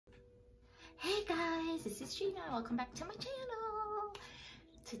Hey guys, this is Gina. Welcome back to my channel.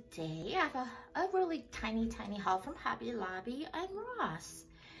 Today I have a really tiny haul from Hobby Lobby and Ross.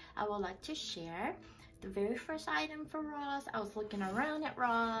 I would like to share the very first item for Ross. I was looking around at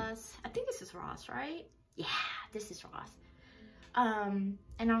Ross. I think this is Ross, right? Yeah, this is Ross. And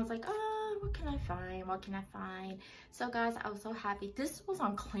I was like, oh, what can I find? What can I find? So guys, I was so happy. This was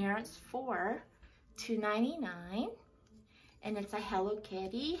on clearance for $2.99. And it's a Hello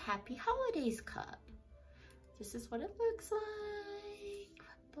Kitty Happy Holidays cup. This is what it looks like,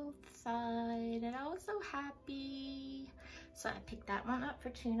 both sides, and I was so happy. So I picked that one up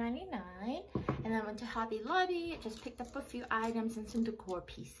for $2.99, and then I went to Hobby Lobby. I just picked up a few items and some decor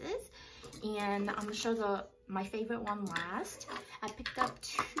pieces, and I'm gonna show my favorite one last. I picked up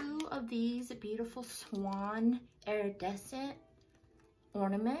two of these beautiful swan iridescent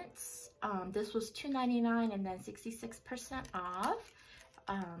ornaments. This was $2.99 and then 66% off.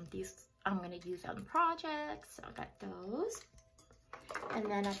 These I'm gonna use on projects, so I got those. And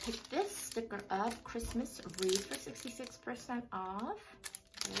then I picked this sticker up Christmas wreath for 66% off.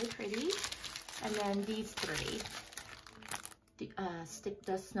 Very pretty. And then these three,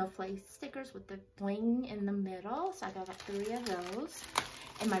 the snowflake stickers with the bling in the middle. So I got 3 of those.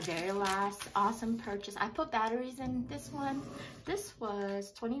 And my very last awesome purchase, I put batteries in this one. This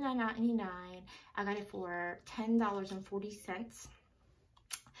was $29.99. I got it for $10.40,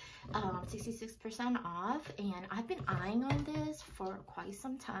 66% off. And I've been eyeing on this for quite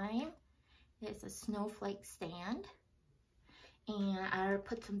some time. It's a snowflake stand. And I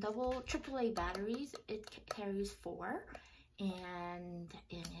put some AAA batteries. It carries 4. And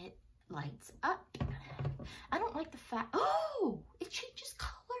it lights up. I don't like the fact, oh, it changes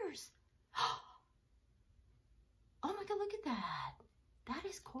colors. Oh my God, look at that. That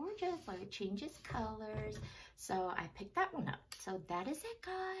is gorgeous. Like, it changes colors. So I picked that one up. So that is it,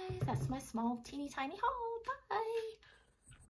 guys. That's my small teeny tiny haul. Bye.